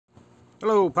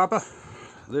Hello, Papa.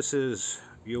 This is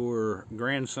your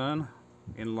grandson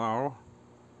in law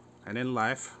and in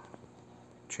life,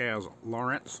 Chaz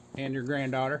Lawrence, and your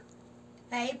granddaughter.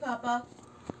 Hey, Papa.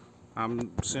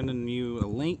 I'm sending you a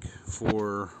link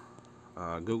for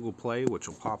Google Play, which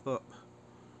will pop up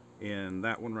in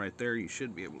that one right there. You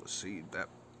should be able to see that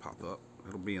pop up.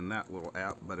 It'll be in that little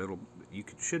app, but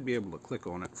should be able to click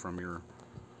on it from your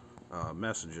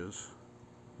messages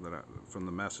from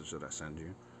the message that I send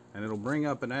you, and it'll bring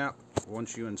up an app.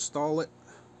 Once you install it,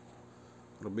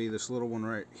 it'll be this little one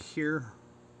right here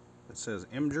that says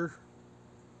Imgur,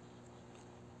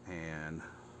 and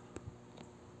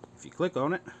if you click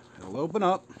on it, it'll open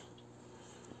up,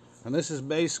 and this is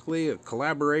basically a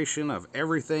collaboration of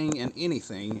everything and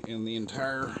anything in the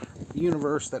entire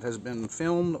universe that has been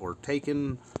filmed or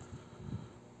taken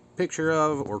picture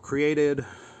of or created,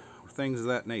 or things of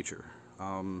that nature.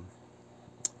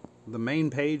 The main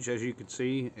page, as you can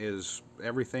see, is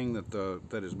everything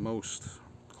that is most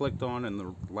clicked on in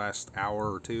the last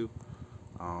hour or two.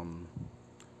 A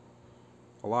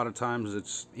lot of times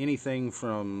it's anything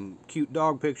from cute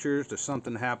dog pictures to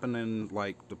something happening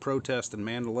like the protest in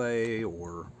Mandalay,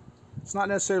 or it's not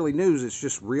necessarily news, it's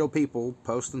just real people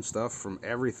posting stuff from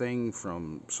everything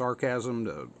from sarcasm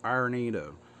to irony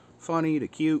to funny to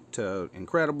cute to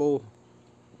incredible.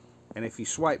 And if you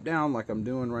swipe down like I'm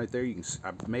doing right there,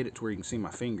 I've made it to where you can see my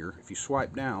finger. If you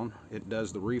swipe down, it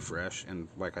does the refresh, and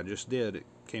like I just did, it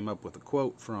came up with a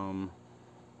quote from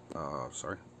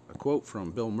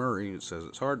Bill Murray. It says,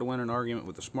 "It's hard to win an argument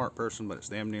with a smart person, but it's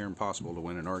damn near impossible to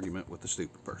win an argument with a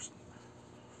stupid person."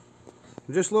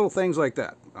 And just little things like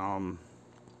that.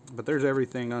 But there's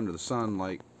everything under the sun,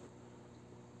 like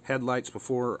headlights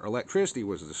before electricity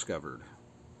was discovered,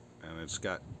 and it's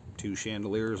got two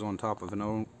chandeliers on top of an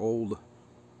old,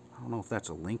 I don't know if that's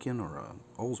a Lincoln or a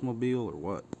Oldsmobile or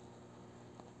what.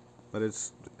 But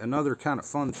it's another kind of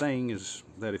fun thing is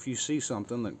that if you see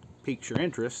something that piques your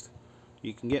interest,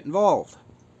 you can get involved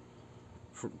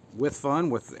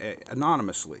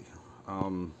anonymously.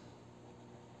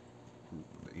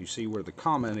 You see where the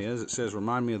comment is. It says,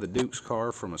 "Remind me of the Duke's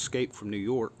car from Escape from New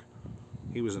York."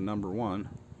 He was a #1.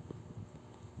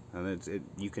 And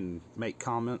you can make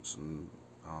comments and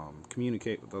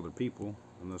communicate with other people,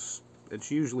 and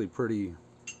it's usually pretty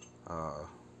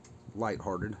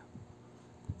lighthearted.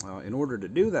 In order to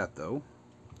do that, though,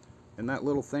 in that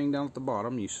little thing down at the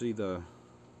bottom, you see the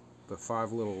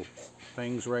 5 little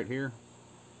things right here.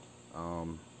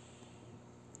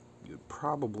 You'd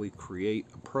probably create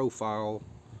a profile,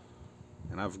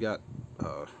 and I've got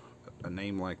a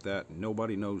name like that.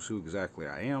 Nobody knows who exactly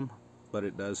I am, but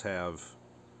it does have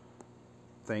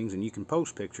things, and you can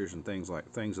post pictures and things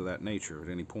of that nature at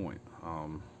any point.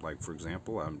 Like, for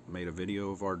example, I made a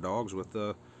video of our dogs with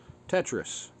the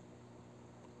Tetris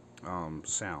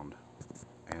sound,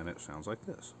 and it sounds like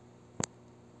this,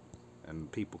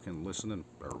 and people can listen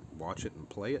or watch it and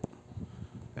play it.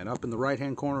 And up in the right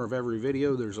hand corner of every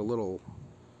video, there's a little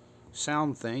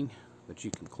sound thing that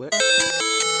you can click.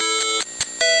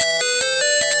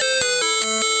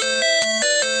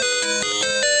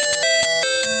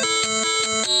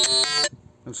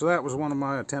 And so that was one of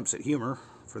my attempts at humor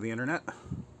for the internet,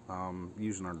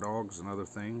 using our dogs and other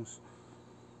things.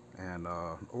 And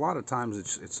a lot of times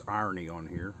it's irony on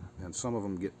here, and some of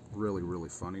them get really, really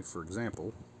funny. For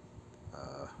example,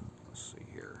 let's see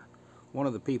here. One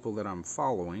of the people that I'm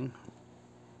following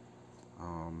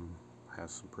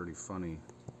has some pretty funny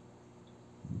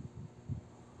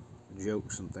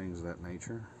jokes and things of that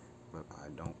nature, but I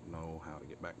don't know how to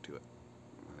get back to it.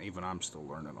 And even I'm still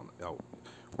learning on it.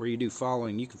 Where you do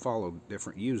following, you can follow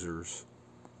different users.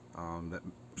 That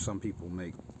some people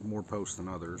make more posts than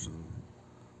others, and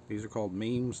these are called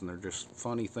memes, and they're just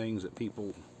funny things that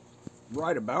people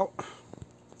write about.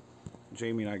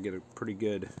 Jamie and I get a pretty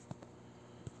good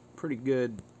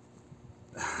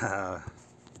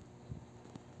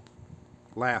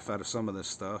laugh out of some of this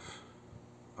stuff.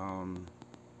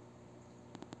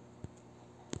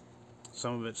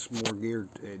 Some of it's more geared,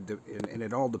 and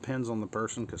it all depends on the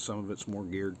person, because some of it's more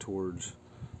geared towards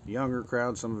the younger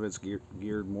crowd, some of it's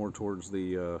geared more towards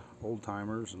the old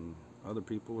timers, and other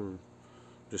people are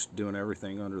just doing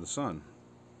everything under the sun.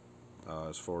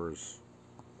 As far as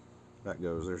that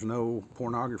goes, there's no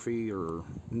pornography or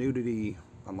nudity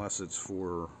unless it's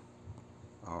for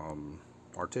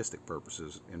artistic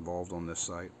purposes involved on this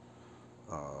site,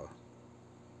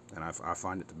 and I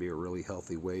find it to be a really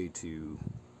healthy way to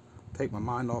take my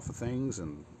mind off of things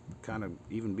and kind of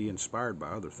even be inspired by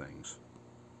other things.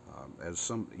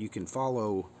 You can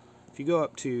follow, if you go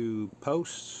up to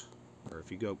posts, or if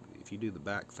you do the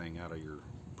back thing out of your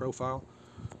profile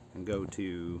and go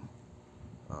to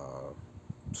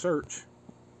search,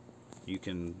 you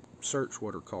can search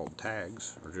what are called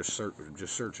tags, or just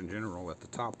search in general at the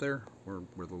top there, where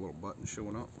the little button's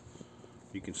showing up.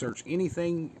 You can search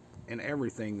anything and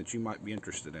everything that you might be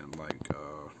interested in. Like,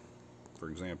 for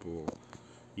example,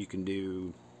 you can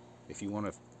do, if you want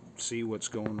to see what's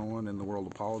going on in the world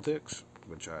of politics,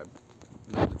 which I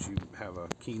know that you have a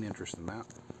keen interest in that.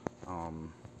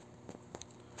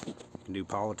 You can do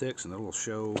politics, and it'll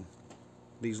show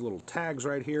these little tags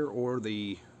right here, or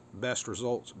the best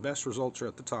results. Best results are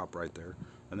at the top right there,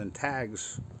 and then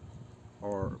tags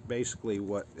are basically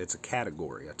it's a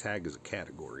category. A tag is a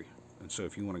category, and so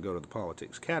if you want to go to the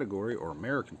politics category, or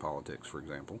American politics, for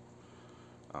example,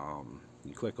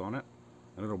 you click on it,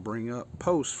 and it'll bring up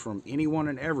posts from anyone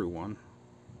and everyone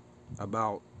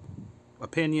about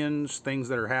opinions, things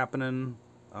that are happening,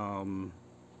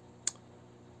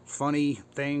 funny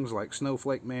things like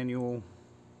Snowflake Manual.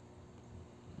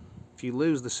 If you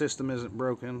lose, the system isn't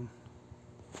broken.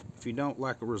 If you don't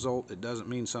like a result, it doesn't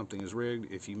mean something is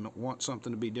rigged. If you want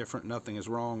something to be different, nothing is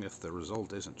wrong if the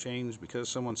result isn't changed. Because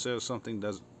someone says something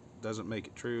doesn't make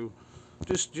it true.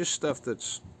 Just stuff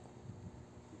that's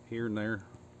here and there.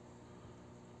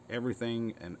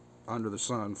 Everything and under the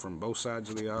sun from both sides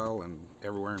of the aisle and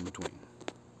everywhere in between.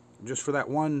 Just for that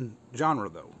one genre,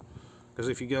 though. Because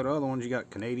if you go to other ones, you got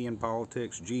Canadian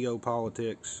politics,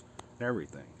 geopolitics, and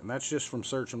everything. And that's just from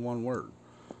searching one word.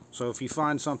 So if you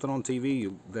find something on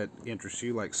TV that interests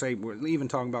you, like, say, we're even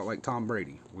talking about, like, Tom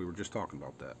Brady. We were just talking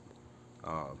about that.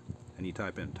 And you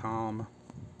type in Tom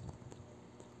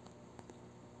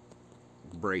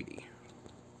Brady.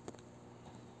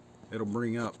 It'll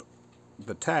bring up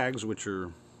the tags, which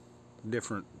are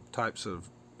different types of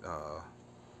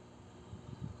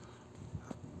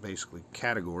basically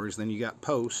categories. Then you got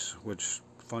posts, which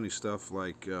funny stuff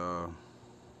like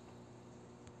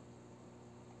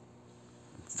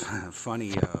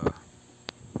funny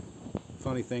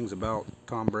things about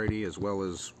Tom Brady, as well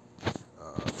as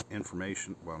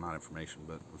information, well, not information,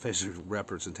 but visual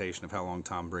representation of how long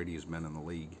Tom Brady has been in the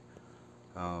league.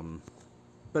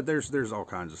 But there's all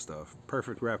kinds of stuff.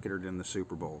 Perfect record in the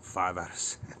Super Bowl, 5 out of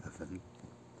 7.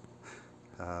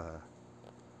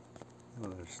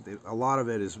 A lot of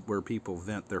it is where people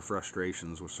vent their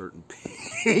frustrations with certain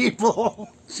people.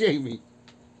 Jamie.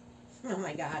 Oh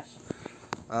my gosh.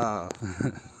 Oh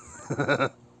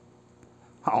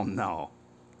no.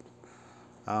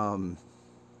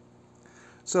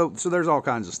 So there's all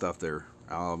kinds of stuff there.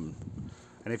 And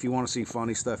if you want to see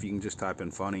funny stuff, you can just type in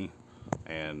funny,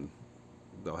 and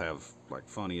they'll have like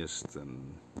funniest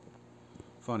and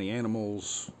funny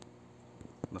animals.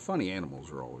 And the funny animals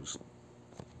are always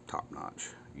top notch,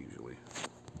 usually.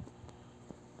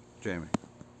 Jamie.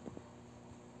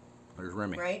 There's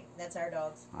Remy. Right? That's our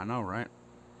dogs. I know, right?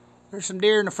 There's some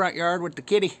deer in the front yard with the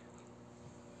kitty.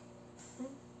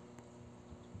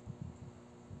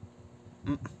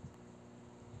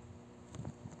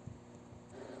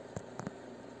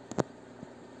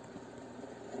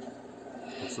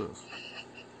 What's this?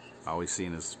 Always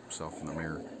seeing himself in the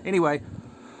mirror. Anyway,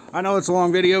 I know it's a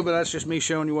long video, but that's just me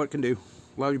showing you what it can do.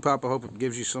 Love you, Papa. Hope it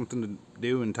gives you something to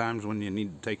do in times when you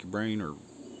need to take your brain or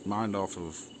mind off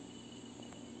of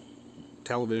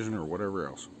television or whatever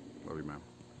else. Love you, man.